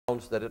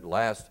announced that at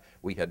last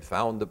we had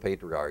found the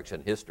patriarchs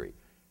in history.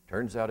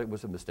 Turns out it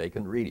was a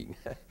mistaken reading,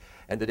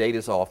 and the date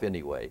is off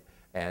anyway.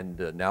 And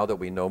now that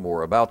we know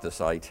more about the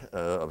site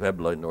of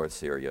Ebla in North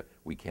Syria,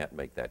 we can't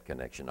make that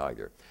connection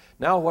either.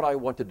 Now what I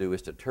want to do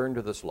is to turn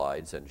to the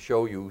slides and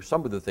show you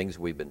some of the things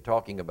we've been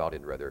talking about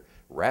in rather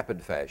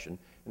rapid fashion,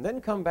 and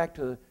then come back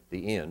to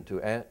the end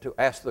to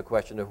ask the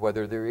question of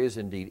whether there is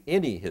indeed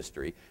any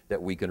history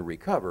that we can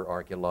recover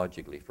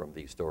archaeologically from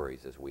these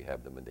stories as we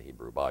have them in the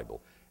Hebrew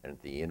Bible. And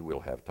at the end we'll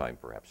have time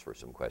perhaps for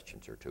some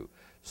questions or two.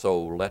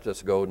 So let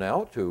us go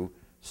now to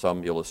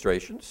some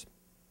illustrations.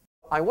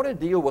 I want to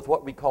deal with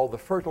what we call the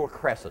Fertile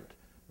Crescent.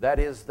 That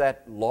is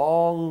that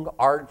long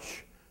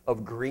arch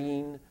of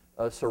green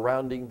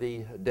surrounding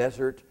the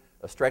desert,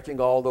 stretching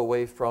all the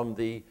way from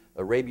the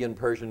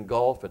Arabian-Persian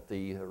Gulf at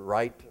the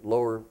right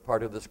lower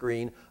part of the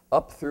screen,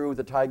 up through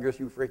the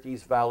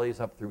Tigris-Euphrates valleys,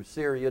 up through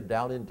Syria,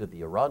 down into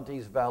the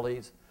Orontes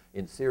valleys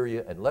in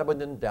Syria and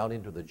Lebanon, down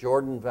into the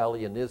Jordan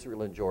Valley in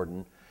Israel and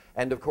Jordan.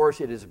 And of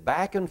course it is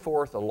back and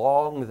forth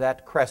along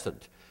that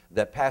crescent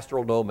that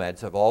pastoral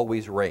nomads have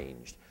always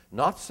ranged,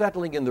 not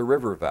settling in the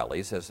river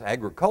valleys as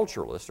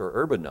agriculturalists or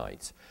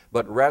urbanites,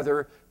 but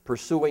rather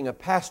pursuing a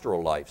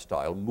pastoral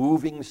lifestyle,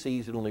 moving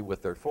seasonally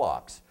with their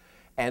flocks.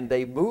 And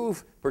they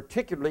move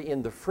particularly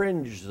in the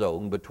fringe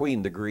zone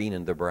between the green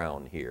and the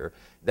brown here.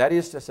 That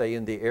is to say,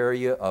 in the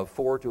area of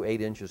 4 to 8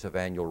 inches of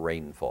annual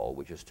rainfall,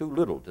 which is too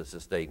little to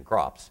sustain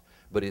crops,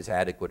 but is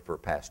adequate for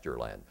pasture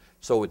land.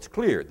 So it's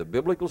clear the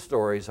biblical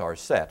stories are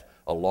set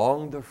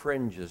along the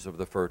fringes of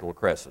the Fertile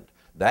Crescent.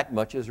 That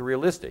much is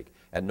realistic,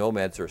 and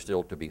nomads are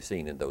still to be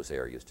seen in those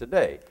areas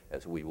today,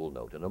 as we will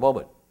note in a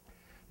moment.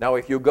 Now,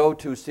 if you go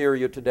to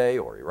Syria today,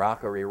 or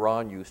Iraq or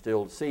Iran, you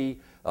still see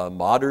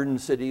modern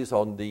cities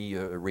on the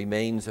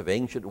remains of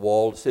ancient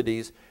walled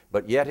cities,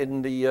 but yet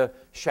in the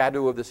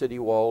shadow of the city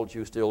walls,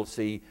 you still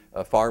see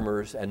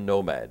farmers and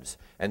nomads.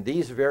 And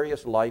these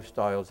various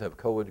lifestyles have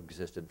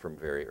coexisted from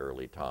very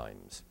early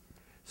times.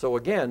 So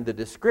again, the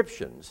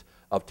descriptions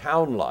of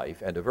town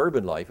life and of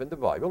urban life in the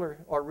Bible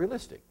are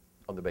realistic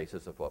on the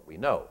basis of what we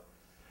know.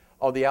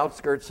 On the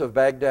outskirts of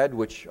Baghdad,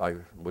 which I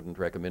wouldn't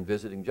recommend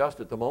visiting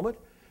just at the moment,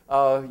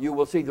 you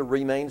will see the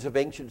remains of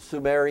ancient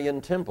Sumerian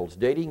temples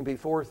dating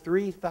before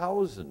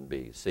 3000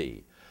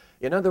 BC.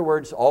 In other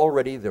words,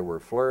 already there were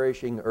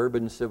flourishing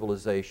urban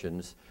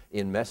civilizations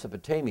in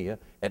Mesopotamia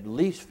at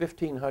least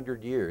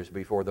 1,500 years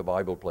before the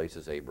Bible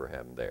places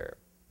Abraham there.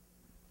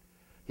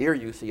 Here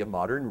you see a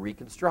modern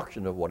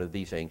reconstruction of one of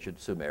these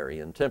ancient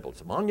Sumerian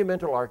temples,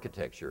 monumental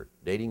architecture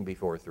dating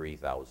before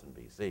 3000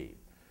 BC.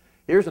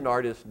 Here's an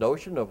artist's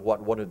notion of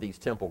what one of these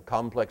temple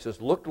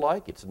complexes looked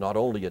like. It's not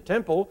only a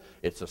temple,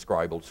 it's a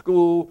scribal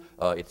school,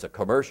 it's a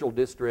commercial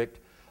district.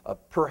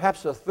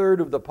 Perhaps a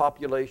third of the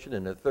population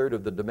and a third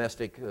of the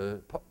domestic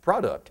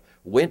product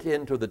went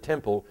into the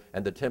temple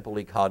and the temple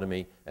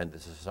economy and the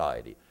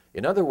society.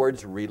 In other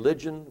words,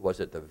 religion was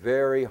at the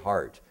very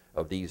heart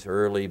of these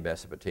early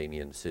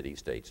Mesopotamian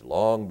city-states,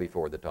 long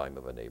before the time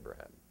of an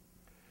Abraham.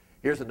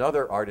 Here's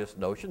another artist's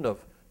notion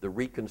of the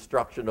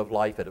reconstruction of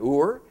life at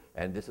Ur,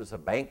 and this is a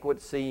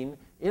banquet scene.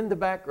 In the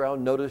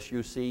background, notice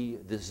you see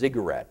the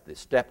ziggurat, the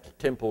stepped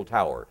temple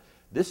tower.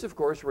 This, of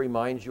course,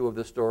 reminds you of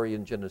the story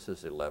in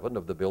Genesis 11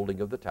 of the building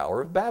of the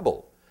Tower of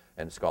Babel,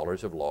 and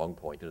scholars have long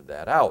pointed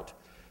that out.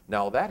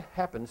 Now, that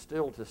happens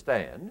still to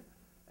stand,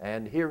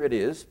 and here it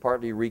is,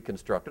 partly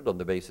reconstructed on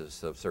the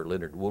basis of Sir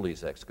Leonard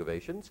Woolley's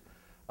excavations.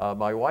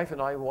 My wife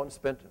and I once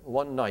spent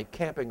one night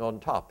camping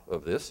on top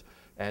of this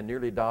and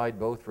nearly died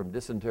both from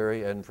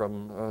dysentery and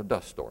from a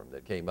dust storm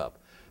that came up.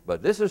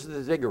 But this is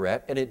the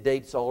ziggurat, and it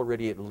dates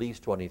already at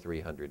least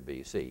 2300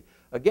 BC.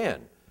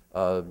 Again,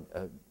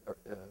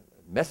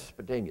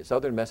 Mesopotamia,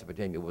 southern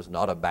Mesopotamia was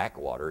not a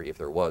backwater if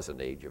there was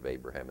an age of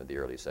Abraham in the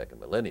early second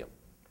millennium.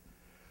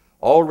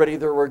 Already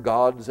there were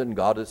gods and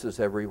goddesses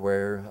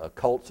everywhere.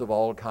 Cults of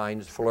all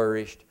kinds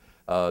flourished.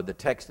 The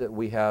texts that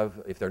we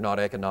have, if they're not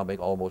economic,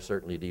 almost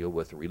certainly deal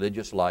with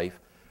religious life.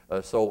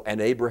 And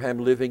Abraham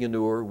living in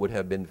Ur would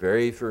have been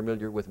very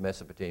familiar with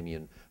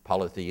Mesopotamian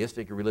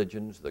polytheistic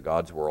religions. The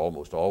gods were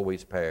almost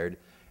always paired,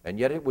 and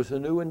yet it was a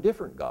new and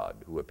different God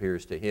who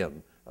appears to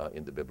him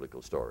in the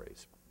biblical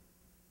stories.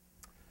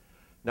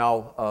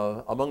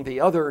 Now, among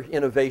the other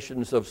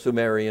innovations of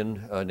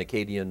Sumerian and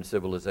Akkadian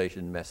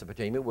civilization in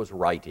Mesopotamia was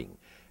writing.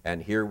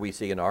 And here we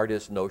see an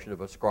artist's notion of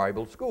a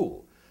scribal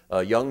school.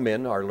 Young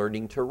men are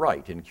learning to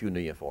write in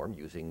cuneiform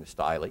using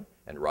styling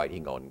and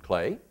writing on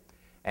clay.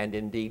 And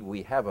indeed,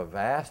 we have a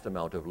vast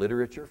amount of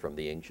literature from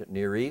the ancient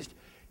Near East.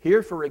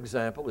 Here, for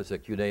example, is a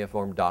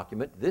cuneiform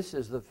document. This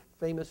is the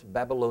famous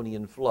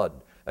Babylonian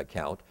flood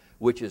account,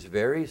 which is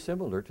very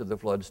similar to the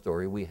flood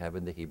story we have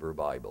in the Hebrew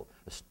Bible.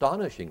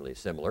 Astonishingly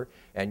similar,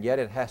 and yet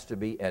it has to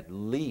be at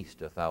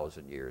least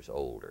 1,000 years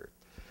older.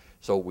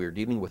 So we're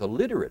dealing with a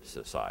literate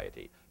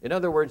society. In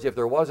other words, if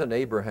there was an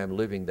Abraham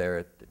living there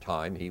at the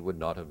time, he would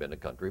not have been a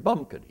country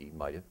bumpkin. He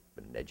might have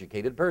been an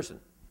educated person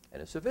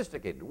and a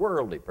sophisticated,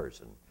 worldly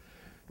person.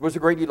 There was a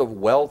great deal of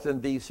wealth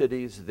in these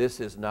cities. This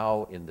is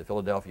now in the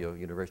Philadelphia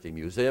University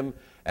Museum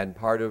and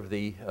part of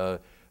the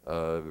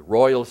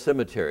royal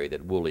cemetery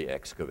that Woolley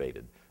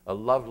excavated, a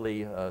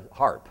lovely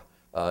harp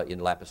in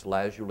lapis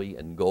lazuli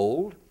and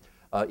gold.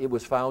 It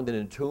was found in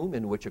a tomb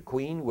in which a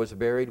queen was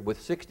buried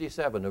with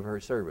 67 of her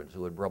servants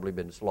who had probably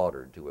been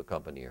slaughtered to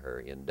accompany her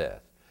in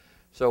death.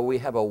 So we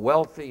have a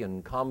wealthy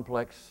and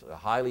complex,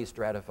 highly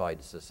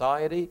stratified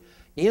society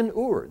in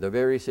Ur, the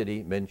very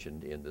city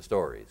mentioned in the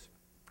stories.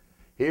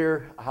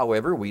 Here,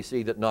 however, we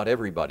see that not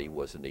everybody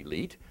was an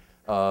elite.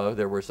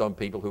 There were some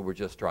people who were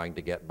just trying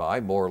to get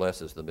by, more or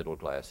less as the middle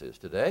class is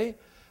today,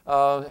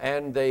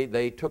 and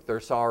they took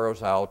their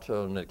sorrows out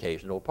on an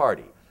occasional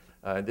party.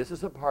 This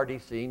is a party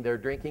scene. They're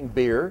drinking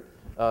beer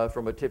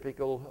from a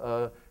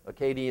typical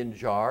Akkadian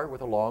jar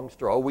with a long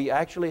straw. We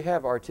actually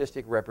have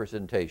artistic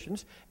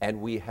representations, and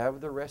we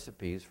have the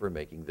recipes for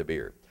making the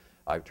beer.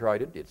 I've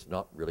tried it. It's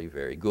not really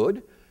very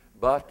good,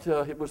 but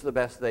it was the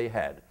best they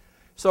had.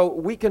 So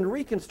we can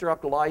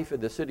reconstruct life in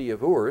the city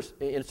of Ur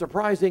in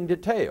surprising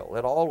detail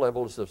at all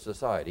levels of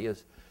society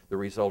as the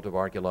result of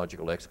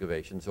archaeological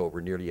excavations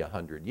over nearly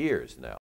 100 years now.